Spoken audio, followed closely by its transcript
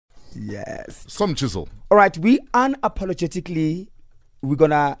Yes. Some chisel. All right, we unapologetically, we're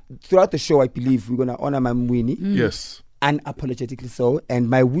gonna, throughout the show, I believe, we're gonna honor Mam Winnie. Yes. Unapologetically so. And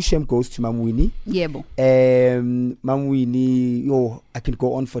my Woooooo goes to Mam Winnie. Yebo. Mam Winnie, I can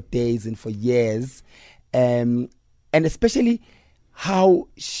go on for days and for years. And especially how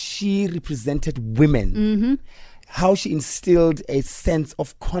she represented women. How she instilled a sense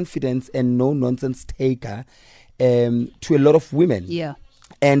of confidence and no-nonsense taker to a lot of women. Yeah.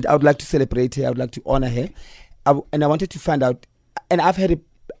 And I would like to celebrate her. I would like to honor her. And I wanted to find out, and I've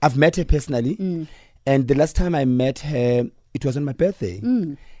met her personally. And the last time I met her, it was on my birthday.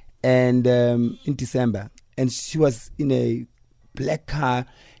 And in December. And she was in a black car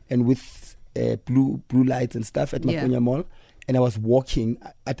and with blue lights and stuff at Maponya Mall. And I was walking.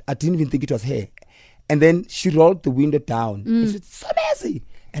 I didn't even think it was her. And then she rolled the window down. And she said, Somizi'S.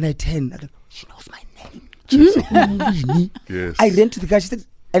 And I turned. I thought, she knows my name. Yes. I ran to the car. She said,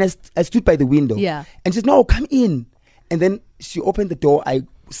 and I stood by the window. Yeah. And she said, no, come in. And then she opened the door. I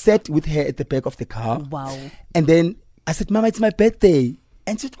sat with her at the back of the car. Wow. And then I said, Mama, it's my birthday.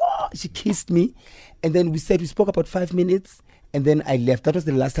 And she said, oh, she kissed me. And then we spoke about 5 minutes. And then I left. That was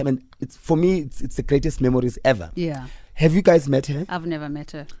the last time. And for me, it's the greatest memories ever. Yeah. Have you guys met her? I've never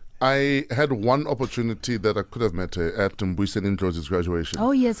met her. I had one opportunity that I could have met her at Mbuyiseni Ndlozi's graduation.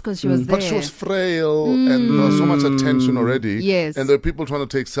 Oh, yes, because she was there. But she was frail and there was so much attention already. Yes. And there were people trying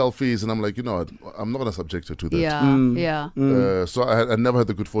to take selfies, and I'm like, you know what, I'm not going to subject her to that. Yeah. So I never had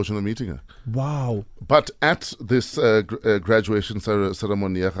the good fortune of meeting her. Wow. But at this graduation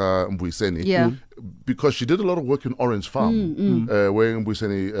ceremony, Mbuyiseni, because she did a lot of work in Orange Farm, where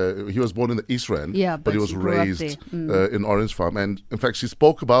Mbuyiseni, he was born in the East Rand, but he was raised in Orange Farm. And in fact, she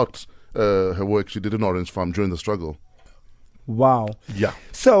spoke about her work she did in Orange Farm during the struggle. Wow. Yeah.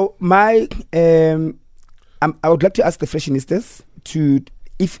 So I would like to ask the fashionistas to,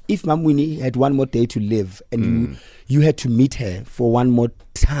 if Mam Winnie had one more day to live and you had to meet her for one more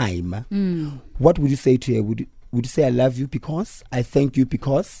time, what would you say to her? Would you say I love you because, I thank you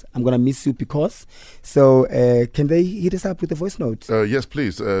because, I'm going to miss you because? So can they hit us up with a voice note? Yes,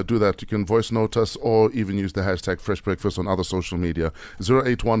 please do that. You can voice note us or even use the hashtag Fresh Breakfast on other social media.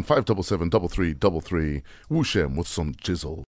 081 577 3333. Shem with some jizzle.